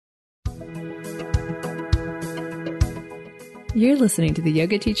You're listening to the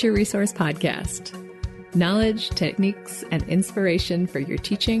Yoga Teacher Resource Podcast. Knowledge, techniques, and inspiration for your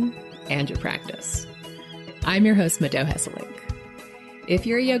teaching and your practice. I'm your host, Mado Hesselink. If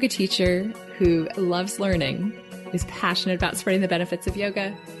you're a yoga teacher who loves learning, is passionate about spreading the benefits of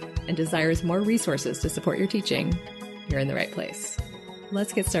yoga, and desires more resources to support your teaching, you're in the right place.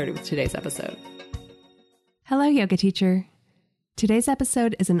 Let's get started with today's episode. Hello, yoga teacher. Today's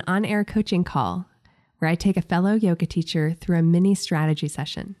episode is an on-air coaching call where I take a fellow yoga teacher through a mini strategy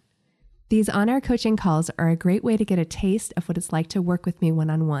session. These on-air coaching calls are a great way to get a taste of what it's like to work with me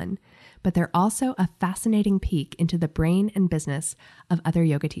one-on-one, but they're also a fascinating peek into the brain and business of other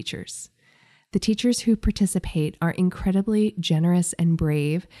yoga teachers. The teachers who participate are incredibly generous and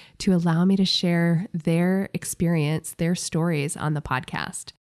brave to allow me to share their experience, their stories on the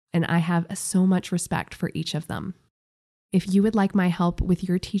podcast, and I have so much respect for each of them. If you would like my help with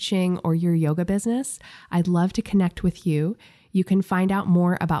your teaching or your yoga business, I'd love to connect with you. You can find out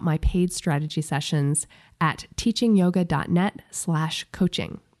more about my paid strategy sessions at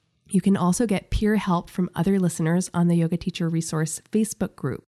teachingyoga.net/coaching. You can also get peer help from other listeners on the Yoga Teacher Resource Facebook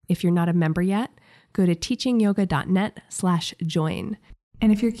group. If you're not a member yet, go to teachingyoga.net/join.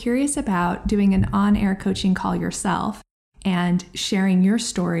 And if you're curious about doing an on-air coaching call yourself and sharing your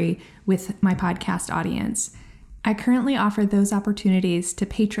story with my podcast audience, I currently offer those opportunities to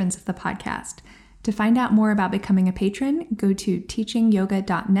patrons of the podcast. To find out more about becoming a patron, go to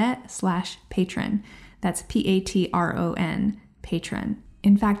teachingyoga.net/patron. That's Patron, patron.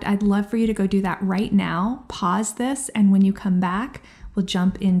 In fact, I'd love for you to go do that right now. Pause this, and when you come back, we'll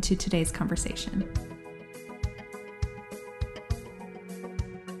jump into today's conversation.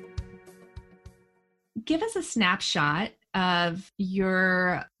 Give us a snapshot of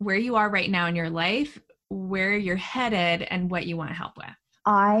where you are right now in your life, where you're headed, and what you want to help with.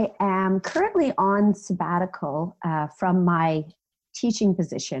 I am currently on sabbatical from my teaching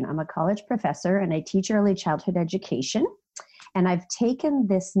position. I'm a college professor and I teach early childhood education. And I've taken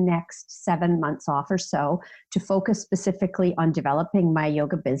this next 7 months off or so to focus specifically on developing my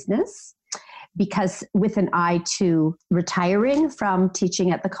yoga business, because with an eye to retiring from teaching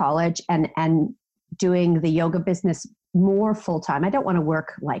at the college and doing the yoga business more full-time. I don't want to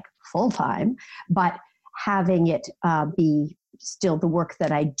work like full-time, but having it be still the work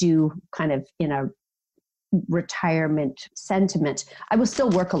that I do kind of in a retirement sentiment. I will still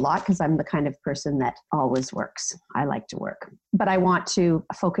work a lot because I'm the kind of person that always works. I like to work, but I want to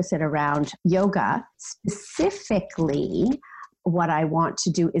focus it around yoga. Specifically, what I want to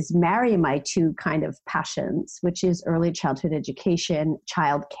do is marry my two kind of passions, which is early childhood education,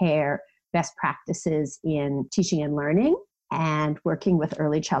 childcare, best practices in teaching and learning, and working with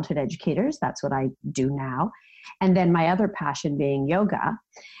early childhood educators. That's what I do now. And then my other passion being yoga.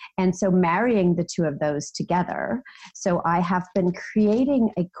 And so marrying the two of those together. So I have been creating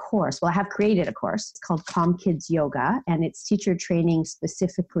a course. Well, I have created a course. It's called Calm Kids Yoga, and it's teacher training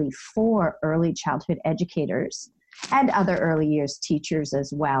specifically for early childhood educators and other early years teachers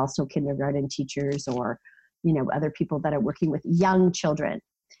as well. So kindergarten teachers or, other people that are working with young children.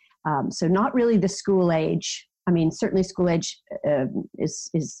 So not really the school age. I mean, certainly school age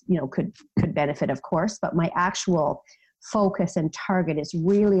could benefit, of course, but my actual focus and target is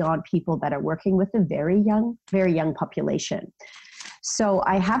really on people that are working with a very young population. So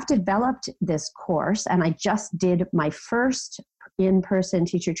I have developed this course, and I just did my first in-person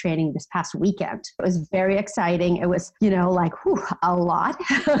teacher training this past weekend. It was very exciting. It was, a lot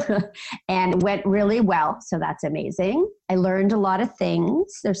and went really well. So that's amazing. I learned a lot of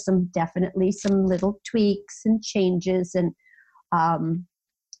things. There's definitely some little tweaks and changes and,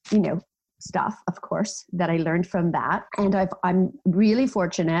 stuff, of course, that I learned from that. And I'm really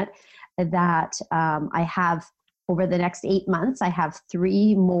fortunate that I have, over the next 8 months, I have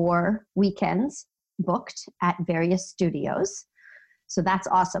 3 more weekends booked at various studios. So that's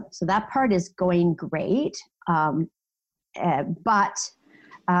awesome. So that part is going great. But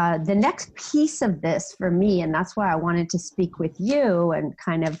the next piece of this for me, and that's why I wanted to speak with you and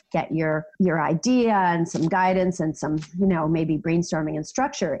kind of get your idea and some guidance and some, maybe brainstorming and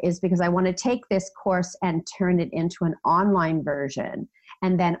structure, is because I want to take this course and turn it into an online version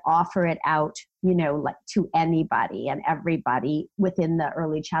and then offer it out, like to anybody and everybody within the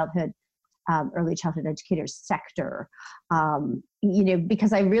early childhood educators sector,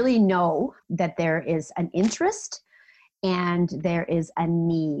 because I really know that there is an interest and there is a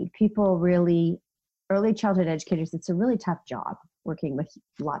need. Early childhood educators, it's a really tough job working with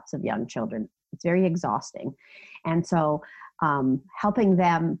lots of young children. It's very exhausting. And so helping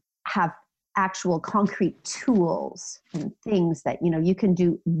them have actual concrete tools and things that, you can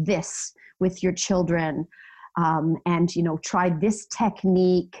do this with your children, and, try this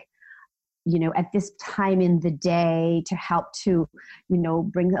technique, at this time in the day to help to,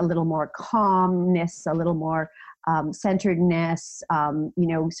 bring a little more calmness, a little more centeredness,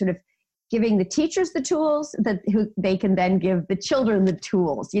 sort of giving the teachers the tools that who they can then give the children the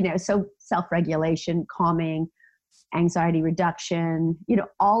tools, so self-regulation, calming, anxiety reduction,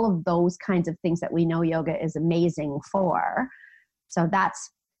 all of those kinds of things that we know yoga is amazing for. So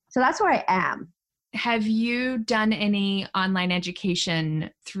that's where I am. Have you done any online education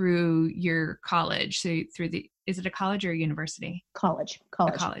through your college? So is it a college or a university? College.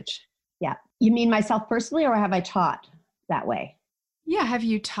 A college. Yeah. You mean myself personally, or have I taught that way? Yeah. Have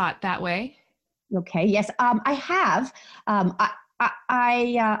you taught that way? Okay. Yes. I have.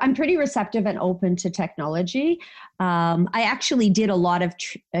 I'm pretty receptive and open to technology. I actually did a lot of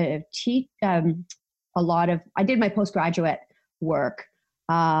I did my postgraduate work,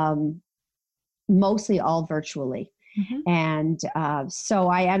 mostly all virtually. Mm-hmm. And so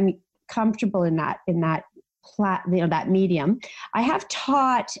I am comfortable in that that medium. I have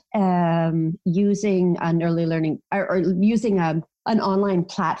taught using an early learning or using an online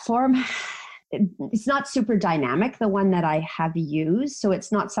platform. It's not super dynamic, the one that I have used. So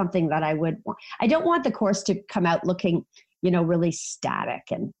it's not something that I would want. I don't want the course to come out looking, really static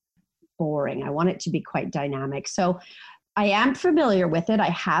and boring. I want it to be quite dynamic. So I am familiar with it. I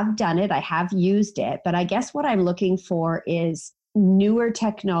have done it. I have used it. But I guess what I'm looking for is newer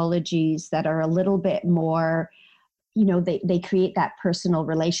technologies that are a little bit more, they create that personal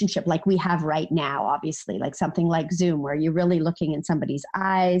relationship like we have right now, obviously, like something like Zoom, where you're really looking in somebody's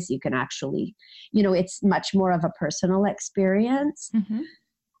eyes. You can actually, it's much more of a personal experience. Mm-hmm.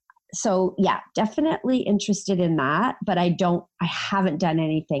 So yeah, definitely interested in that, but I haven't done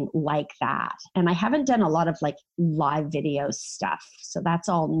anything like that. And I haven't done a lot of like live video stuff. So that's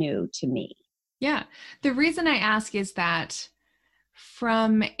all new to me. Yeah. The reason I ask is that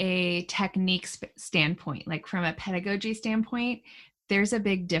from a technique standpoint, like from a pedagogy standpoint, there's a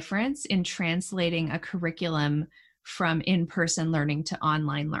big difference in translating a curriculum from in-person learning to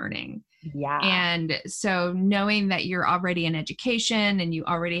online learning. Yeah. And so knowing that you're already in education and you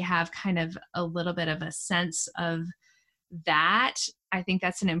already have kind of a little bit of a sense of that, I think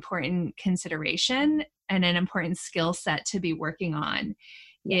that's an important consideration and an important skill set to be working on.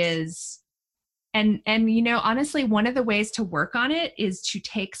 Yes. And honestly, one of the ways to work on it is to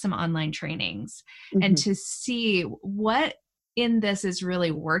take some online trainings mm-hmm. and to see what in this is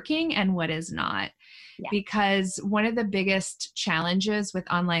really working and what is not. Yeah. Because one of the biggest challenges with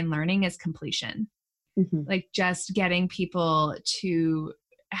online learning is completion. Mm-hmm. Like just getting people to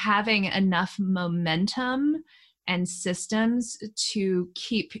having enough momentum and systems to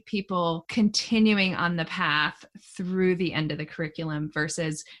keep people continuing on the path through the end of the curriculum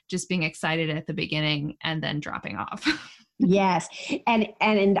versus just being excited at the beginning and then dropping off. Yes.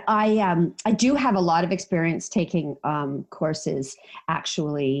 And I do have a lot of experience taking courses,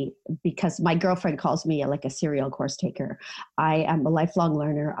 actually, because my girlfriend calls me like a serial course taker. I am a lifelong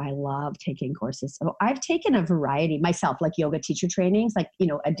learner. I love taking courses. So I've taken a variety myself, like yoga teacher trainings, like,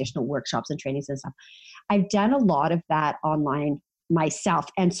 additional workshops and trainings and stuff. I've done a lot of that online myself.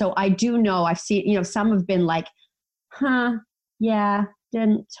 And so I do know, I've seen, some have been like, yeah,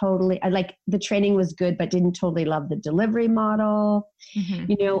 didn't totally, I like the training was good, but didn't totally love the delivery model,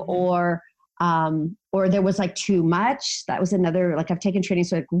 mm-hmm. Or there was like too much. That was another, like I've taken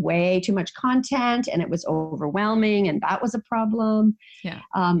trainings, so like way too much content and it was overwhelming and that was a problem. Yeah.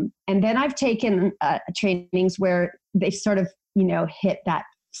 And then I've taken trainings where they sort of, hit that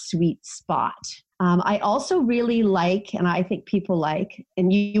sweet spot. I also really like, and I think people like,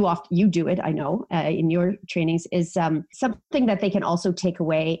 and you do it, I know, in your trainings, is something that they can also take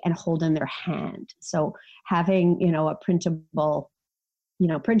away and hold in their hand. So having, a printable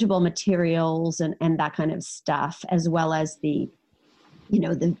materials and that kind of stuff, as well as the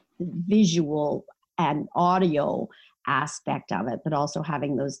visual and audio aspect of it, but also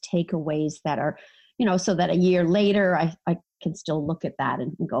having those takeaways that are, so that a year later I can still look at that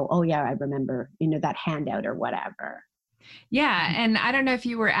and go, oh yeah, I remember, that handout or whatever. Yeah. And I don't know if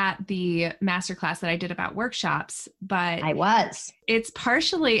you were at the masterclass that I did about workshops, but I was. It's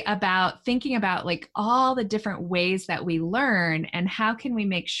partially about thinking about like all the different ways that we learn and how can we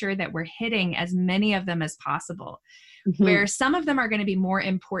make sure that we're hitting as many of them as possible. Mm-hmm. Where some of them are going to be more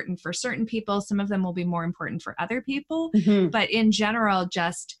important for certain people, some of them will be more important for other people. Mm-hmm. But in general,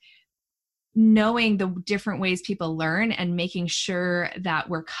 just knowing the different ways people learn and making sure that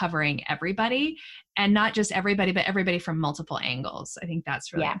we're covering everybody, and not just everybody, but everybody from multiple angles. I think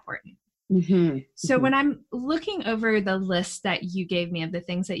that's really important. So when I'm looking over the list that you gave me of the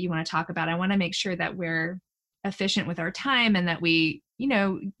things that you want to talk about, I want to make sure that we're efficient with our time and that we,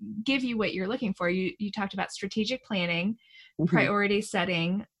 give you what you're looking for. You talked about strategic planning, priority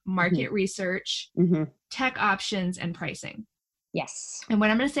setting, market research, tech options, and pricing. Yes. And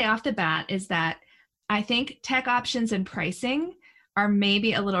what I'm going to say off the bat is that I think tech options and pricing are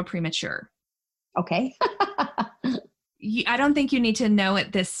maybe a little premature. Okay. I don't think you need to know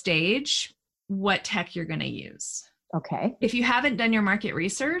at this stage what tech you're going to use. Okay. If you haven't done your market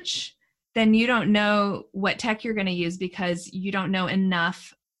research, then you don't know what tech you're going to use because you don't know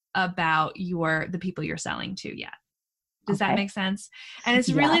enough about the people you're selling to yet. Does that make sense? And it's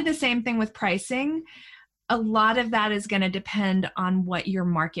really the same thing with pricing. A lot of that is going to depend on what your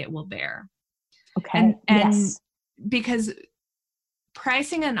market will bear. Okay. And because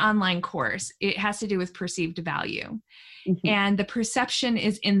pricing an online course, it has to do with perceived value. And the perception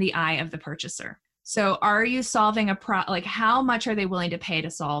is in the eye of the purchaser. So are you solving how much are they willing to pay to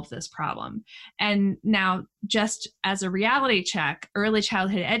solve this problem? And now, just as a reality check, early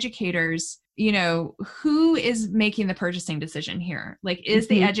childhood educators, who is making the purchasing decision here? Is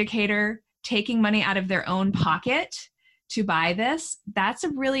the educator taking money out of their own pocket to buy this? That's a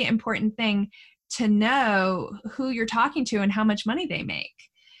really important thing to know who you're talking to and how much money they make.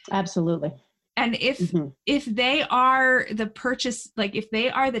 Absolutely. And if they are if they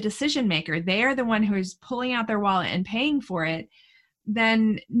are the decision maker, they are the one who is pulling out their wallet and paying for it,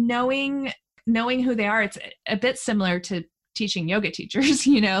 then knowing who they are, it's a bit similar to teaching yoga teachers,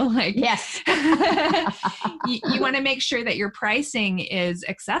 Yes. you want to make sure that your pricing is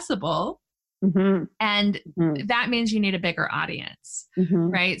accessible. And that means you need a bigger audience,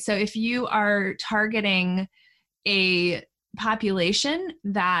 right? So if you are targeting a population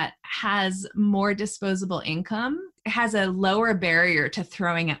that has more disposable income, has a lower barrier to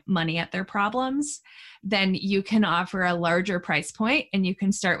throwing money at their problems, then you can offer a larger price point and you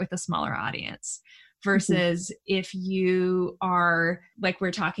can start with a smaller audience. Versus if you are, like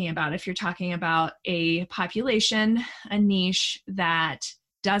we're talking about, if you're talking about a population, a niche that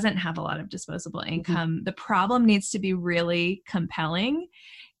doesn't have a lot of disposable income, the problem needs to be really compelling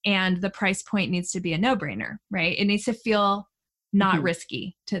and the price point needs to be a no-brainer, right? It needs to feel not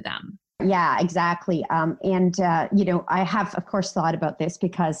risky to them. Yeah, exactly. I have, of course, thought about this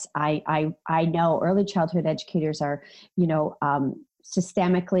because I know early childhood educators are,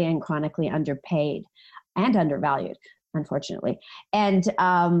 systemically and chronically underpaid and undervalued, unfortunately. And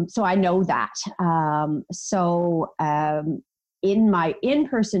so I know that. In my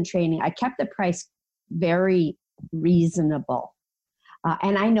in-person training, I kept the price very reasonable.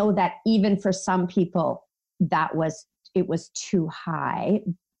 And I know that even for some people, it was too high,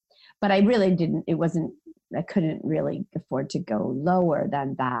 but I really I couldn't really afford to go lower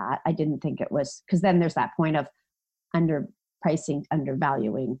than that. I didn't think it was, because then there's that point of underpricing,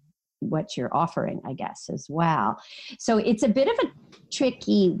 undervaluing what you're offering, I guess, as well. So it's a bit of a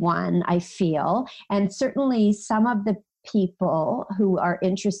tricky one, I feel. And certainly some of the people who are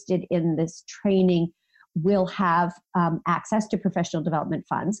interested in this training will have access to professional development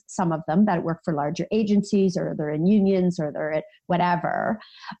funds, some of them that work for larger agencies or they're in unions or they're at whatever.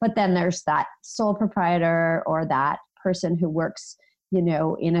 But then there's that sole proprietor or that person who works,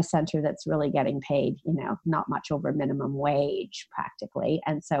 in a center that's really getting paid, not much over minimum wage practically.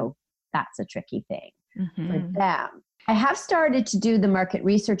 And so that's a tricky thing for them. I have started to do the market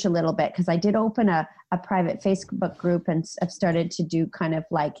research a little bit because I did open a private Facebook group and I've started to do kind of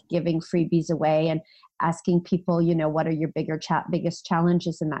like giving freebies away and asking people, what are your biggest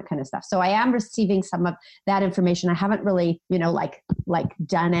challenges and that kind of stuff. So I am receiving some of that information. I haven't really, like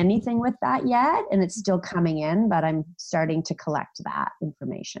done anything with that yet. And it's still coming in, but I'm starting to collect that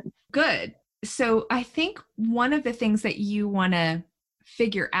information. Good. So I think one of the things that you want to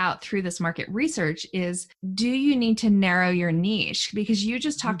figure out through this market research is, do you need to narrow your niche? Because you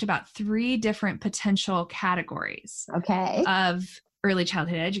just talked about 3 different potential categories of early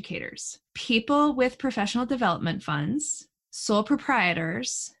childhood educators: people with professional development funds, sole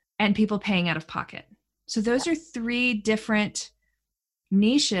proprietors, and people paying out of pocket. So those are 3 different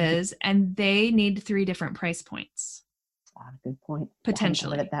niches and they need 3 different price points. A good point.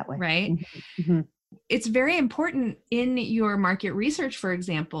 Potentially, it that way. Right? It's very important in your market research, for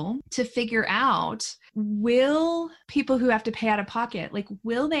example, to figure out, will people who have to pay out of pocket,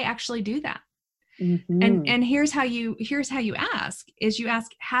 will they actually do that? And here's how you ask, is you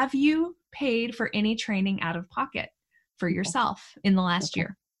ask, have you paid for any training out of pocket for yourself in the last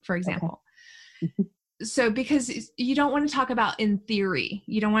year, for example? So because you don't want to talk about in theory,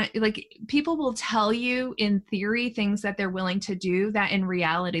 you don't want, like, people will tell you in theory things that they're willing to do that in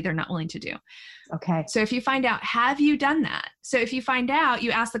reality they're not willing to do. Okay. So if you find out, have you done that? So if you find out,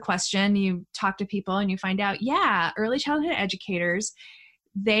 you ask the question, you talk to people and you find out, yeah, early childhood educators,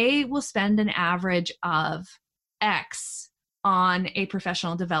 they will spend an average of X on a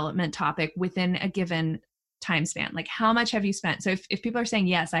professional development topic within a given time span. Like, how much have you spent? So if people are saying,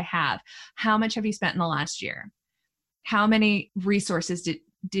 yes, I have, how much have you spent in the last year? How many resources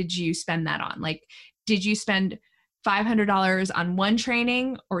did you spend that on? Like, did you spend $500 on one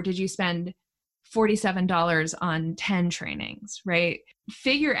training, or did you spend $47 on 10 trainings, right?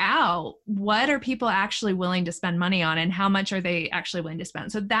 Figure out, what are people actually willing to spend money on, and how much are they actually willing to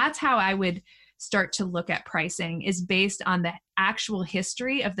spend? So that's how I would start to look at pricing, is based on the actual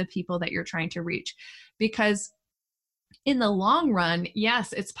history of the people that you're trying to reach. Because in the long run,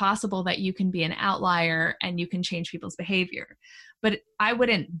 yes, it's possible that you can be an outlier and you can change people's behavior, but I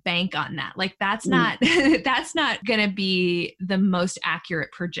wouldn't bank on that. Like, that's not that's not going to be the most accurate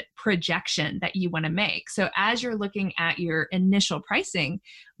projection that you want to make. So as you're looking at your initial pricing,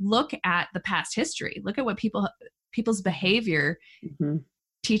 look at the past history. Look at what people's behavior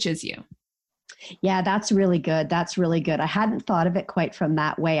teaches you. Yeah, that's really good. That's really good. I hadn't thought of it quite from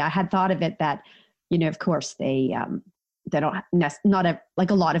that way. I had thought of it that, of course, they don't like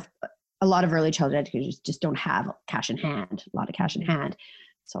a lot of early childhood educators just don't have cash in hand, a lot of cash in hand.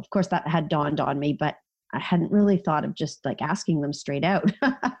 So of course that had dawned on me, but I hadn't really thought of just like asking them straight out.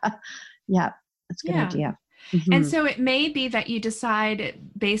 Yeah, that's a good idea. And so it may be that you decide,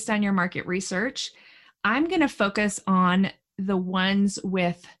 based on your market research, I'm going to focus on the ones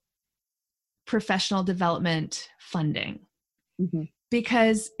with professional development funding.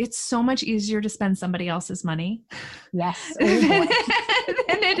 Because it's so much easier to spend somebody else's money. Yes. than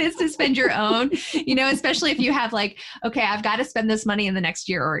it is to spend your own, especially if you have like, okay, I've got to spend this money in the next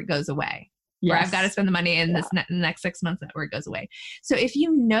year or it goes away. Yes. Or I've got to spend the money in the next 6 months or it goes away. So if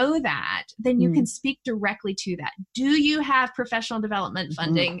you know that, then you can speak directly to that. Do you have professional development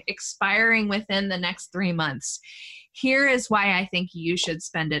funding expiring within the next 3 months? Here is why I think you should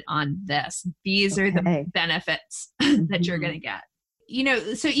spend it on this. These are the benefits that you're going to get.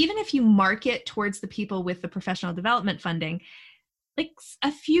 So even if you market towards the people with the professional development funding, like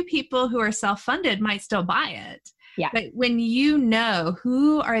a few people who are self-funded might still buy it. Yeah. But when you know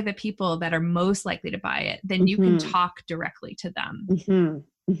who are the people that are most likely to buy it, then you can talk directly to them.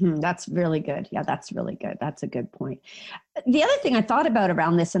 That's really good. Yeah, that's really good. That's a good point. The other thing I thought about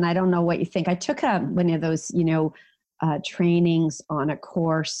around this, and I don't know what you think, I took one of those, trainings on a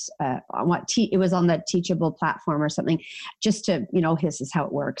course on it was on the Teachable platform or something, just to, this is how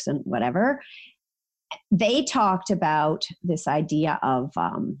it works and whatever. They talked about this idea of,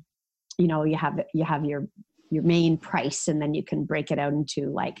 you have your main price, and then you can break it out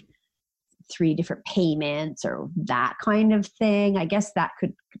into like 3 different payments or that kind of thing. I guess that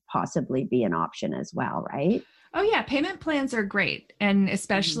could possibly be an option as well, right? Oh yeah, payment plans are great. And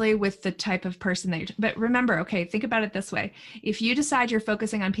especially with the type of person that but remember, okay, think about it this way. If you decide you're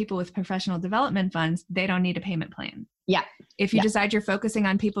focusing on people with professional development funds, they don't need a payment plan. Yeah. If you decide you're focusing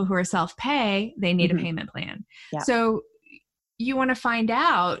on people who are self-pay, they need a payment plan. Yeah. So you want to find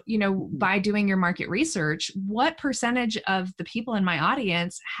out, by doing your market research, what percentage of the people in my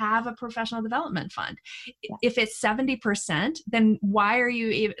audience have a professional development fund? Yeah. If it's 70%, then why are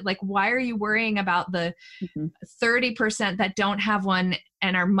you worrying about the 30% that don't have one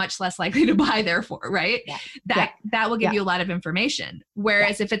and are much less likely to buy therefore, right? Yeah. That will give you a lot of information.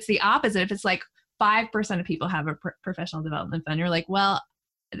 Whereas if it's the opposite, if it's like 5% of people have a professional development fund, you're like, well,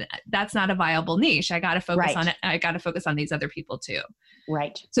 that's not a viable niche. I got to focus on it. I got to focus on these other people too.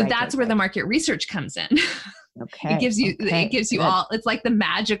 Right. So that's where the market research comes in. Okay. It gives you all, it's like the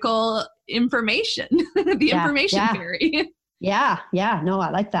magical information, the information fairy. Yeah. No, I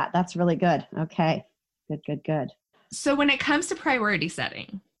like that. That's really good. Okay. Good. So when it comes to priority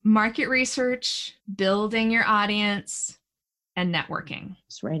setting, market research, building your audience, and networking.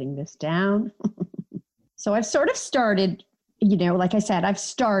 Just writing this down. So I've sort of started, like I said, I've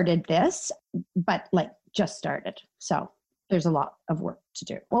started this, but just started. So there's a lot of work to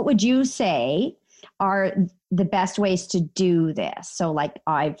do. What would you say are the best ways to do this? So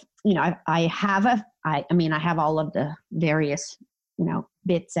I have all of the various,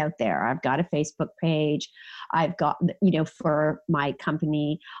 bits out there. I've got a Facebook page. I've got, for my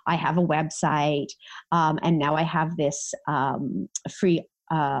company, I have a website. And now I have this free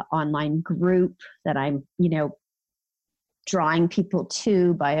online group that I'm, drawing people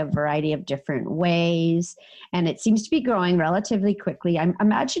to by a variety of different ways. And it seems to be growing relatively quickly. I'm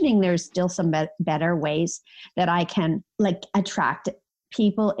imagining there's still some better ways that I can like attract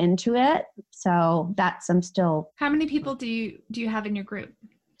people into it. So that's, I'm still. How many people do you have in your group?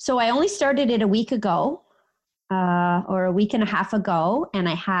 So I only started it a week ago, or a week and a half ago, and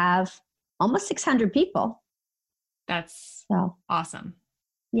I have almost 600 people. That's so awesome.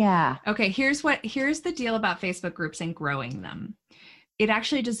 Yeah. Okay, here's the deal about Facebook groups and growing them. It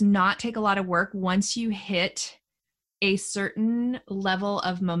actually does not take a lot of work. Once you hit a certain level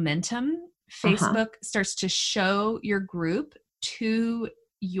of momentum, Facebook starts to show your group to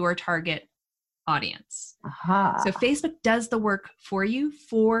your target audience. So Facebook does the work for you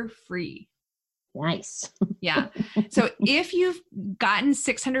for free. Nice. Yeah. So if you've gotten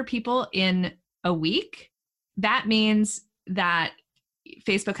 600 people in a week, that means that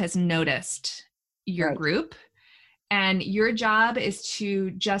Facebook has noticed your group, and your job is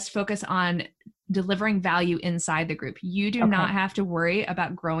to just focus on delivering value inside the group. You do not have to worry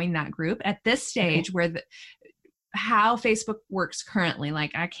about growing that group at this stage where how Facebook works currently.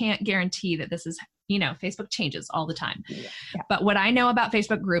 Like, I can't guarantee that this is, Facebook changes all the time. Yeah. But what I know about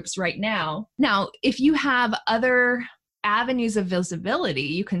Facebook groups right now, if you have other avenues of visibility,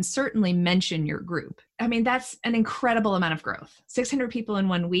 you can certainly mention your group. I mean, that's an incredible amount of growth. 600 people in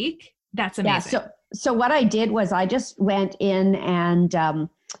 1 week. That's amazing. Yeah. So what I did was I just went in and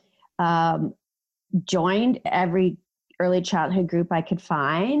joined every early childhood group I could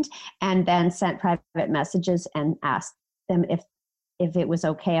find, and then sent private messages and asked them if it was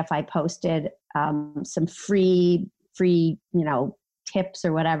okay if I posted some free, tips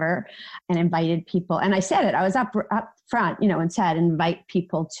or whatever, and invited people. And I said it, I was up front, and said, invite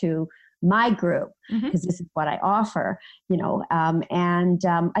people to my group because this is what I offer, and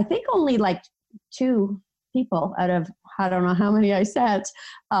I think only like 2 people out of, I don't know how many I said,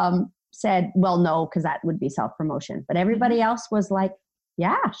 well, no, because that would be self-promotion. But everybody else was like,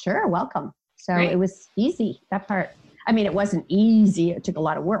 yeah, sure, welcome. So It was easy, that part. I mean, it wasn't easy. It took a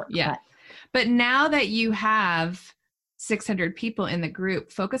lot of work. Yeah. But now that you have 600 people in the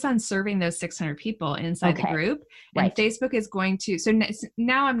group, focus on serving those 600 people inside the group. And Facebook is going to, so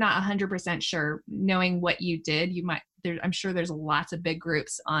now I'm not 100% sure, knowing what you did, I'm sure there's lots of big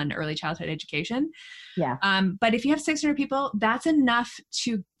groups on early childhood education. Yeah. But if you have 600 people, that's enough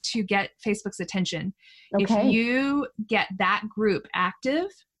to get Facebook's attention. Okay. If you get that group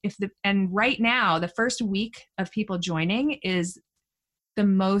active, and right now, the first week of people joining is the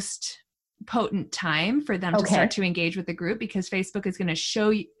most potent time for them to start to engage with the group, because Facebook is going to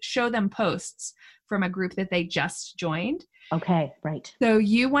show them posts from a group that they just joined. Okay, right. So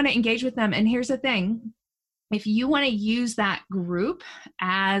you want to engage with them. And here's the thing. If you want to use that group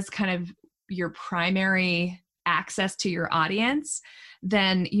as kind of your primary access to your audience,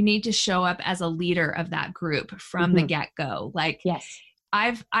 then you need to show up as a leader of that group from the get-go. Like, yes.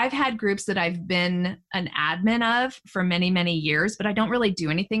 I've had groups that I've been an admin of for many, many years, but I don't really do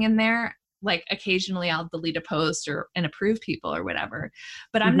anything in there. Like, occasionally I'll delete a post and approve people or whatever,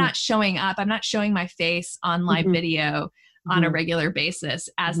 but I'm not showing up. I'm not showing my face on live video on a regular basis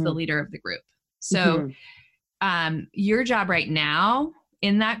as the leader of the group. So your job right now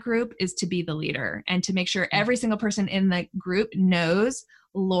in that group is to be the leader and to make sure every single person in the group knows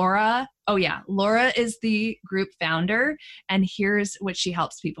Laura. Oh yeah, Laura is the group founder, and here's what she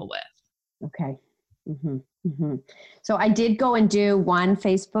helps people with. Okay. So I did go and do one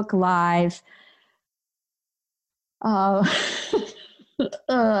Facebook Live. I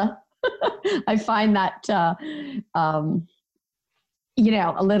find that, a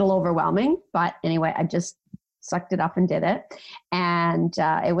little overwhelming, but anyway, I just sucked it up and did it. And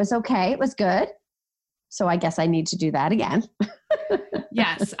it was okay. It was good. So I guess I need to do that again.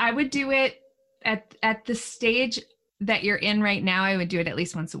 Yes, I would do it at the stage that you're in right now. I would do it at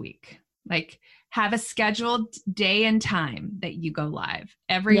least once a week. Like, have a scheduled day and time that you go live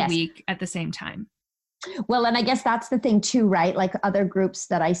every week at the same time. Well, and I guess that's the thing too, right? Like other groups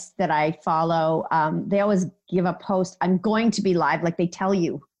that I follow, they always give a post, I'm going to be live, like they tell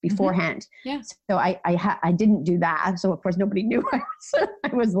you beforehand. Yeah. So I didn't do that. So of course nobody knew I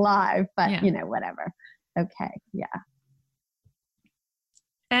was live, but whatever. Okay. Yeah.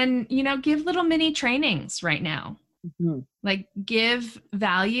 And, give little mini trainings right now. Like, give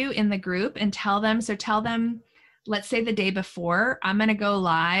value in the group and tell them, let's say the day before, I'm going to go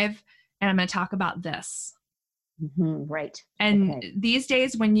live and I'm going to talk about this. Right. And these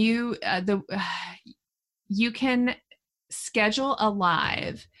days when you can schedule a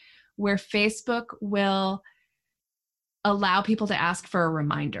live where Facebook will allow people to ask for a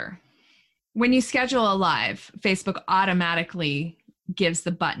reminder. When you schedule a live, Facebook automatically gives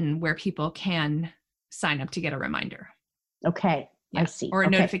the button where people can sign up to get a reminder. Okay. Yeah. I see. Or a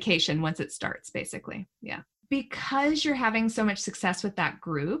Okay. notification once it starts, basically. Yeah. Because you're having so much success with that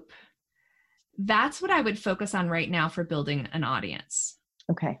group, that's what I would focus on right now for building an audience.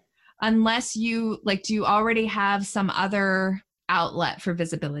 Okay. Unless you do you already have some other outlet for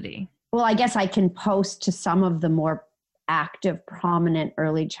visibility? Well, I guess I can post to some of the more active, prominent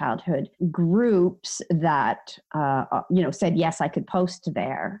early childhood groups that, said, yes, I could post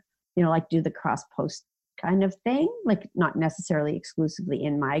there, like do the cross post kind of thing, like not necessarily exclusively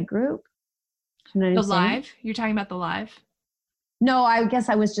in my group. You know what The I'm saying? live? You're talking about the live? No, I guess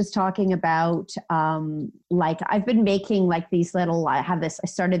I was just talking about, I've been making like these little, I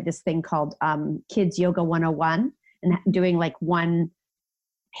started this thing called Kids Yoga 101 and doing like one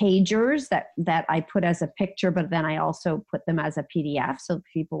pagers that I put as a picture, but then I also put them as a PDF. So if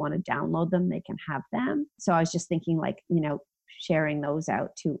people want to download them, they can have them. So I was just thinking sharing those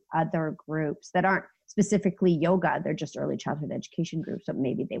out to other groups that aren't specifically yoga. They're just early childhood education groups. So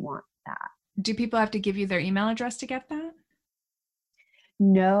maybe they want that. Do people have to give you their email address to get that?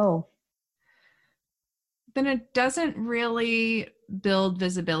 No. Then it doesn't really build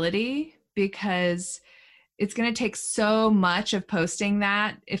visibility because it's going to take so much of posting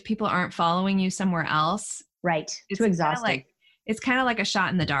that if people aren't following you somewhere else. Right. It's too exhausting. It's kind of like a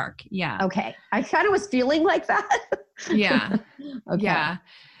shot in the dark. Yeah. Okay. I kind of was feeling like that. Yeah. Okay. Yeah.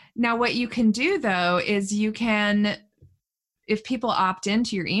 Now, what you can do though, is you can, if people opt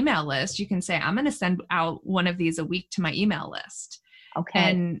into your email list, you can say, I'm going to send out one of these a week to my email list. Okay.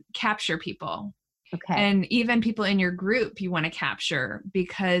 And capture people. Okay. And even people in your group you want to capture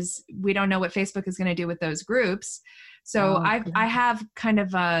because we don't know what Facebook is going to do with those groups. So I have kind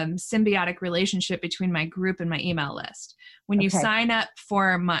of a symbiotic relationship between my group and my email list. When you sign up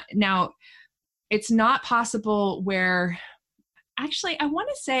for now it's not possible where, actually I want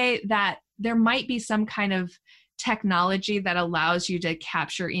to say that there might be some kind of technology that allows you to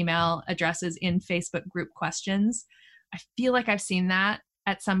capture email addresses in Facebook group questions. I feel like I've seen that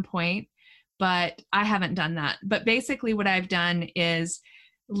at some point, but I haven't done that. But basically what I've done is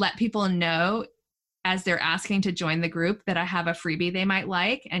let people know as they're asking to join the group that I have a freebie they might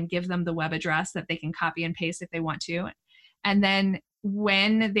like and give them the web address that they can copy and paste if they want to. And then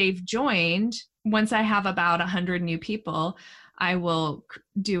when they've joined, once I have about 100 new people, I will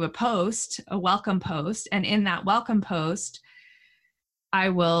do a welcome post. And in that welcome post, I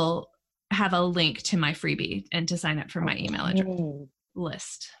will have a link to my freebie and to sign up for my email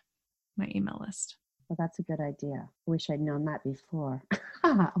list. Well, that's a good idea. I wish I'd known that before.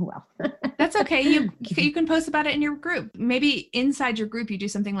 Oh, well. That's okay. You can post about it in your group. Maybe inside your group, you do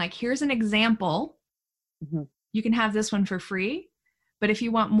something like, here's an example. Mm-hmm. You can have this one for free. But if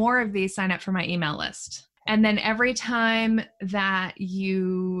you want more of these, sign up for my email list. And then every time that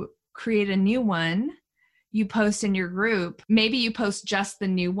you create a new one, you post in your group. Maybe you post just the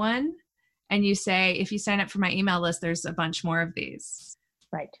new one. And you say, if you sign up for my email list, there's a bunch more of these.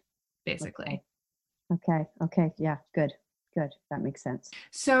 Right. Basically. Okay. Yeah. Good. That makes sense.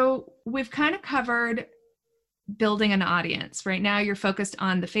 So we've kind of covered building an audience. Right now you're focused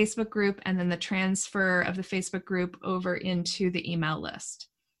on the Facebook group and then the transfer of the Facebook group over into the email list.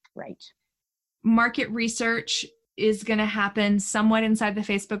 Right. Market research is going to happen somewhat inside the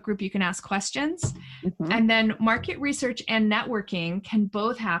Facebook group. You can ask questions. Mm-hmm. And then market research and networking can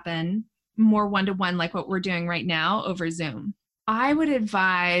both happen more one-to-one, like what we're doing right now over Zoom. I would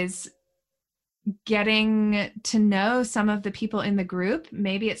advise getting to know some of the people in the group.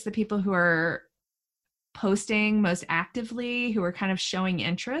 Maybe it's the people who are posting most actively, who are kind of showing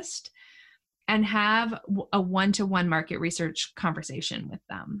interest, and have a one-to-one market research conversation with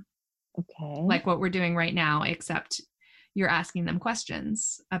them. Okay. Like what we're doing right now, except you're asking them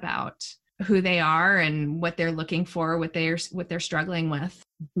questions about who they are and what they're looking for, what they're struggling with.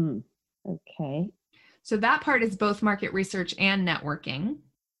 Mm-hmm. Okay. So that part is both market research and networking.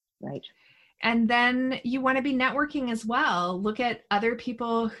 Right. And then you want to be networking as well. Look at other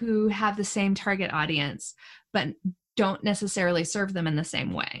people who have the same target audience, but don't necessarily serve them in the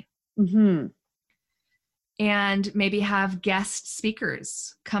same way. Mm-hmm. And maybe have guest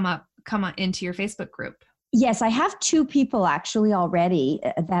speakers come on into your Facebook group. Yes, I have 2 people actually already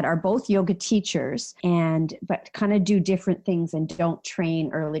that are both yoga teachers but kind of do different things and don't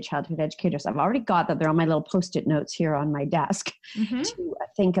train early childhood educators. I've already got that. They're on my little Post-it notes here on my desk to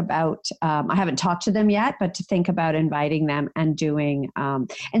think about. I haven't talked to them yet, but to think about inviting them and doing.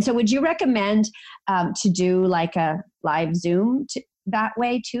 And so would you recommend to do like a live Zoom that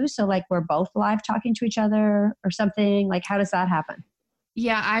way too? So like we're both live talking to each other or something? Like how does that happen?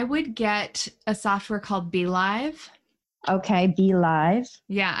 Yeah, I would get a software called BeLive. Okay, BeLive.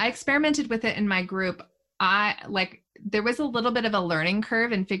 Yeah, I experimented with it in my group. There was a little bit of a learning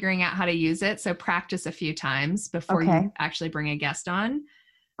curve in figuring out how to use it. So practice a few times before Okay. you actually bring a guest on.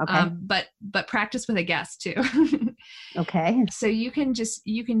 Okay. But practice with a guest too. Okay. So you can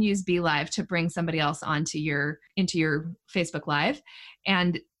use BeLive to bring somebody else into your Facebook Live,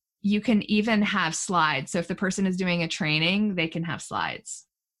 and you can even have slides. So if the person is doing a training, they can have slides.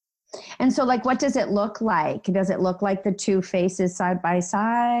 And so, like, what does it look like? Does it look like the two faces side by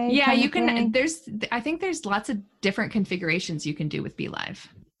side? Yeah, you can. I think there's lots of different configurations you can do with BeLive.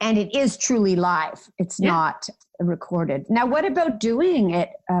 And it is truly live. It's not recorded. Now, what about doing it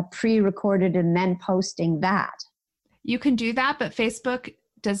pre-recorded and then posting that? You can do that, but Facebook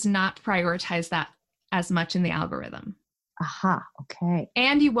does not prioritize that as much in the algorithm. Aha, okay.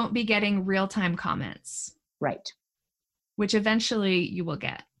 And you won't be getting real-time comments. Right. Which eventually you will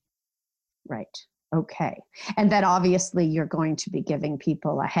get. Right. Okay. And then obviously you're going to be giving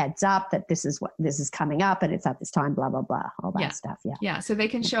people a heads up that this is coming up and it's at this time, blah, blah, blah, all that stuff. Yeah. Yeah. So they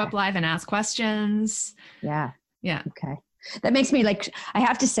can show up live and ask questions. Yeah. Yeah. Okay. That makes me I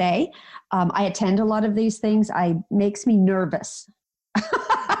have to say, I attend a lot of these things. Makes me nervous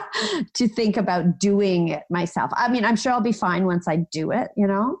to think about doing it myself. I mean, I'm sure I'll be fine once I do it,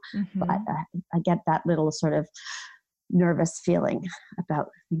 but I get that little sort of nervous feeling about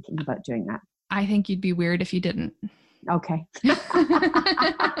thinking about doing that. I think you'd be weird if you didn't. Okay.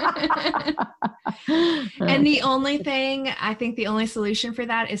 And the only solution for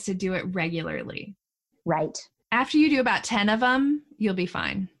that is to do it regularly. Right. After you do about 10 of them, you'll be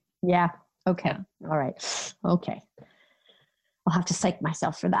fine. Yeah. Okay. Yeah. All right. Okay. I'll have to psych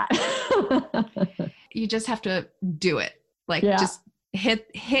myself for that. You just have to do it. Just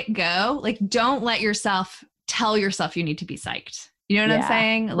hit go. Don't let yourself tell yourself you need to be psyched. You know what I'm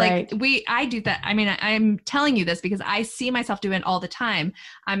saying? I do that. I mean, I'm telling you this because I see myself doing it all the time.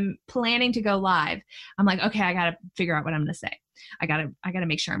 I'm planning to go live. I'm like, okay, I got to figure out what I'm going to say. I got to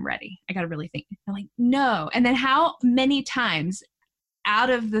make sure I'm ready. I got to really think. I'm like, no. And then how many times out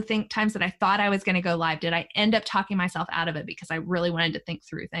of the times that I thought I was going to go live, did I end up talking myself out of it because I really wanted to think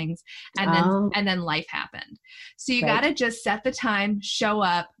through things, and then life happened. So you got to just set the time, show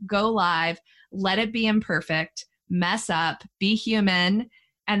up, go live, let it be imperfect, mess up, be human,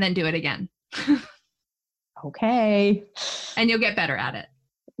 and then do it again. Okay. And you'll get better at it.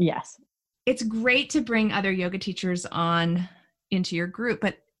 Yes. It's great to bring other yoga teachers on into your group,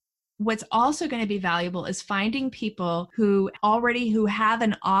 but what's also going to be valuable is finding people who have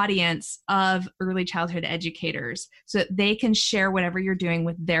an audience of early childhood educators so that they can share whatever you're doing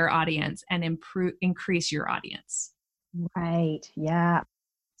with their audience and increase your audience. Right. Yeah.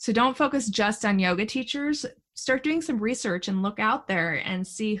 So don't focus just on yoga teachers. Start doing some research and look out there and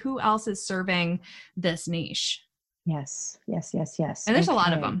see who else is serving this niche. Yes. And there's a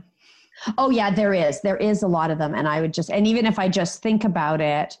lot of them. Oh yeah, there is a lot of them. And and even if I just think about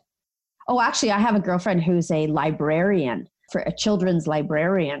it, actually I have a girlfriend who's a librarian, for a children's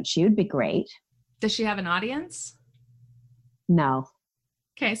librarian. She would be great. Does she have an audience? No.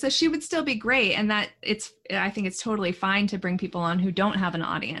 Okay, so she would still be great, and I think it's totally fine to bring people on who don't have an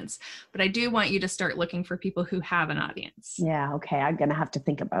audience, but I do want you to start looking for people who have an audience. Yeah, okay, I'm going to have to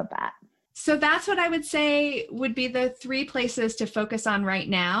think about that. So that's what I would say would be the 3 places to focus on right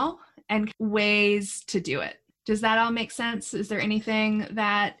now and ways to do it. Does that all make sense? Is there anything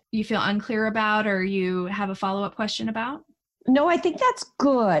that you feel unclear about or you have a follow-up question about? No, I think that's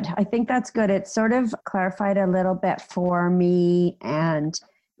good. It sort of clarified a little bit for me and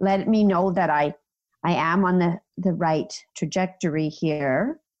let me know that I am on the right trajectory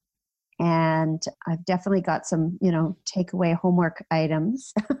here. And I've definitely got some, takeaway homework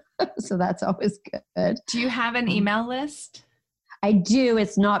items. So that's always good. Do you have an email list? I do.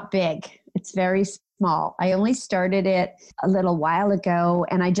 It's not big. It's very small. I only started it a little while ago.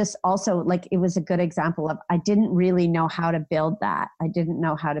 And I just also, it was a good example of, I didn't really know how to build that. I didn't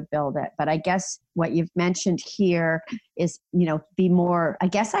know how to build it. But I guess what you've mentioned here is, be more, I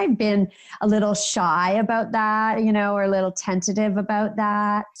guess I've been a little shy about that, or a little tentative about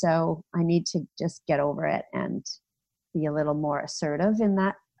that. So I need to just get over it and be a little more assertive in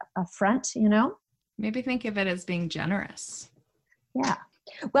that front, Maybe think of it as being generous. Yeah.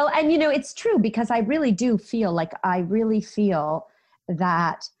 Well, and it's true because I really do feel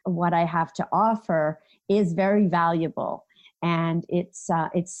that what I have to offer is very valuable. And it's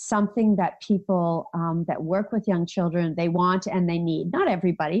something that people that work with young children, they want and they need. Not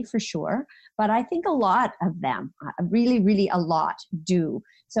everybody, for sure, but I think a lot of them, really, really a lot do.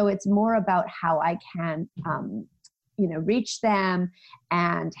 So it's more about how I can, reach them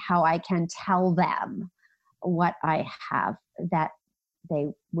and how I can tell them what I have that they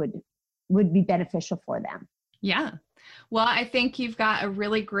would be beneficial for them. Yeah. Well, I think you've got a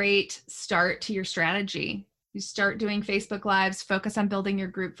really great start to your strategy. You start doing Facebook Lives, focus on building your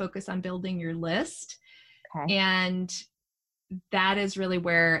group, focus on building your list. Okay. And that is really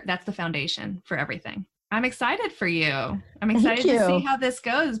that's the foundation for everything. I'm excited for you. I'm excited to see how this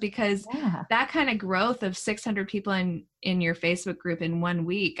goes, because that kind of growth of 600 people in your Facebook group in 1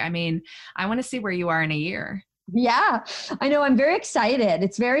 week. I mean, I want to see where you are in a year. Yeah, I know. I'm very excited.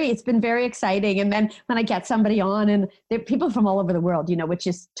 It's been very exciting. And then when I get somebody on, and they're people from all over the world, which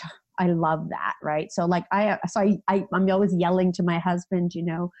is, I love that. Right. So like I'm always yelling to my husband,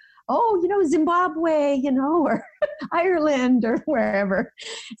 Zimbabwe, or Ireland or wherever.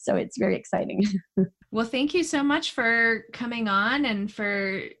 So it's very exciting. Well, thank you so much for coming on and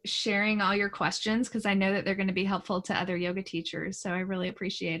for sharing all your questions, because I know that they're going to be helpful to other yoga teachers. So I really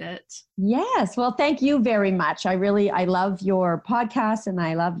appreciate it. Yes. Well, thank you very much. I love your podcast, and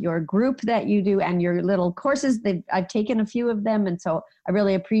I love your group that you do and your little courses. I've taken a few of them. And so I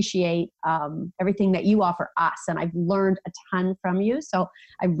really appreciate everything that you offer us. And I've learned a ton from you. So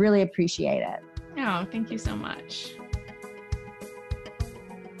I really appreciate it. Oh, thank you so much.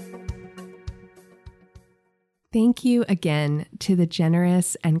 Thank you again to the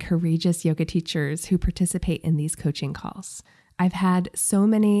generous and courageous yoga teachers who participate in these coaching calls. I've had so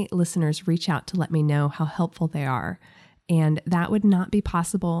many listeners reach out to let me know how helpful they are, and that would not be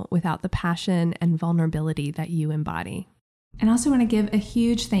possible without the passion and vulnerability that you embody. And I also want to give a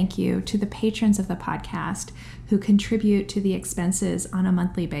huge thank you to the patrons of the podcast who contribute to the expenses on a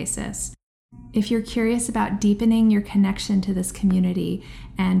monthly basis. If you're curious about deepening your connection to this community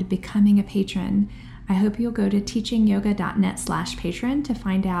and becoming a patron, I hope you'll go to teachingyoga.net/patron to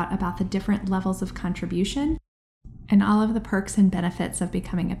find out about the different levels of contribution and all of the perks and benefits of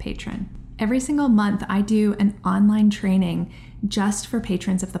becoming a patron. Every single month, I do an online training just for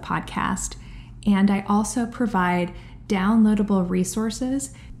patrons of the podcast, and I also provide downloadable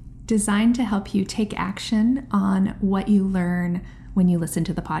resources designed to help you take action on what you learn when you listen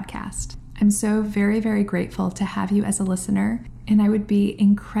to the podcast. I'm so very, very grateful to have you as a listener, and I would be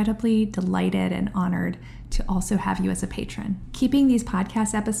incredibly delighted and honored to also have you as a patron. Keeping these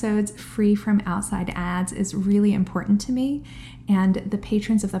podcast episodes free from outside ads is really important to me, and the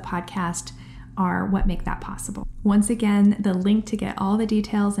patrons of the podcast are what make that possible. Once again, the link to get all the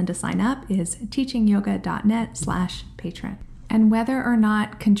details and to sign up is teachingyoga.net/patron. And whether or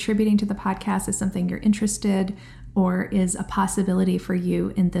not contributing to the podcast is something you're interested or is a possibility for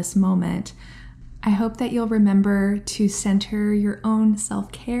you in this moment, I hope that you'll remember to center your own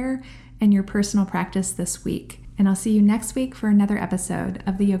self-care and your personal practice this week. And I'll see you next week for another episode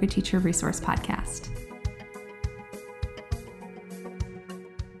of the Yoga Teacher Resource Podcast.